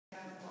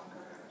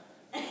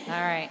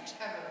All right.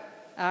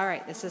 All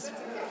right, this is,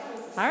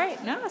 all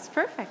right, no, it's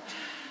perfect.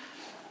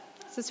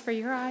 This is for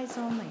your eyes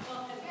only.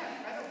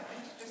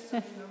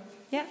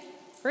 Yeah,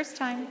 first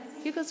time.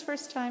 Hugo's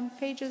first time.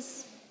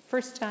 Paige's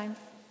first time.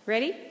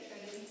 Ready?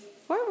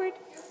 Forward.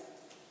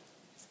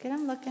 Let's get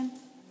him looking.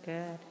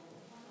 Good.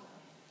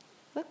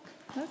 Look,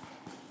 look.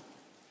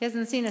 He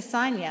hasn't seen a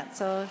sign yet,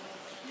 so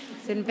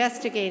he's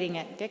investigating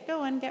it. Get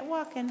going, get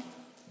walking.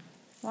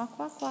 Walk,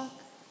 walk, walk.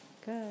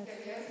 Good.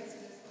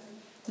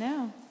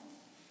 No.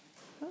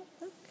 Oh,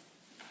 look.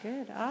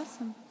 Good,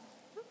 awesome.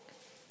 Look.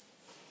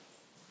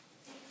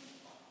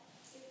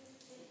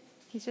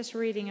 He's just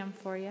reading them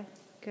for you.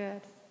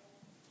 Good.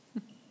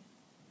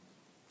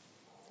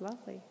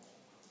 Lovely.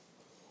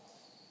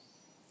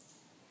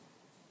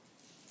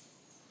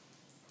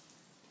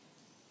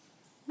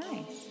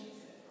 Nice.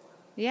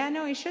 Yeah,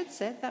 no, he should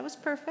sit. That was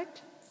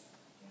perfect.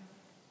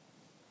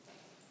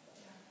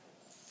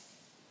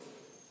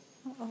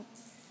 Uh-oh.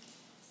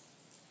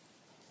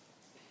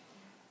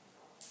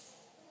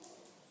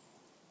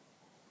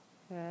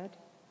 Good.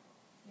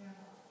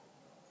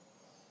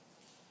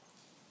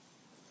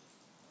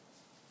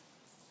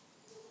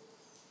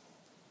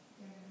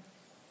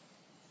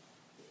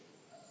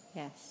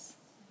 Yes.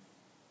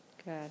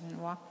 Good.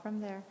 And walk from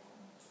there.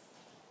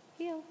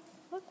 Heel.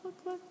 Look, look,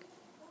 look.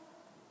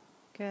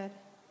 Good.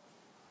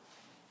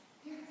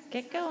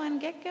 Get going,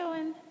 get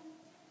going.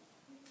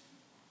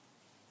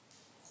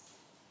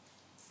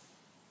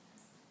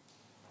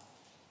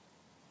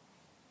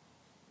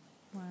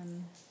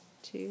 One,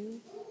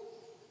 two.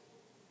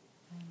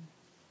 And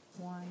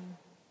 1,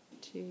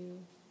 2,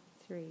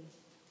 3.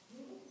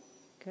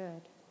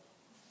 Good.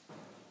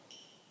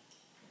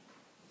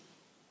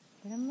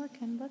 Get him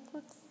looking. Look,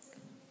 look, look.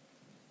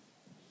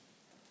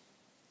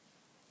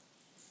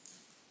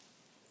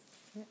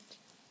 Sit.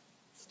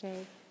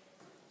 Stay.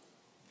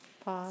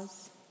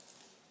 Pause.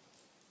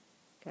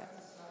 Good.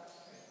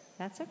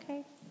 That's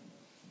okay.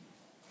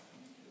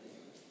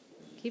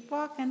 Keep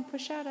walking.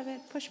 Push out of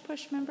it. Push,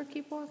 push. Remember,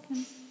 keep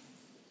walking.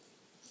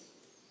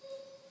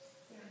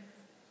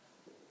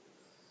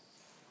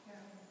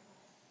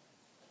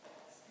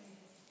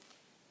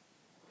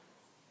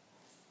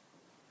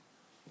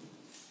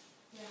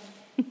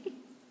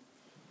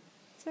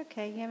 It's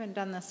okay. You haven't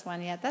done this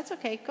one yet. That's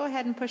okay. Go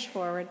ahead and push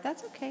forward.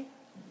 That's okay.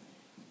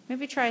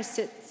 Maybe try a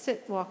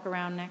sit, walk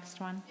around next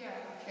one. Yeah,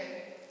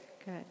 okay.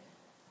 Good.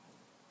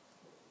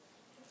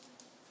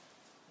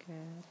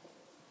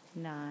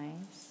 Good.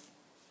 Nice.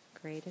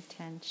 Great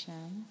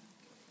attention.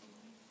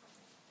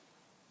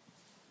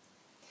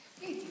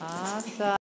 Awesome.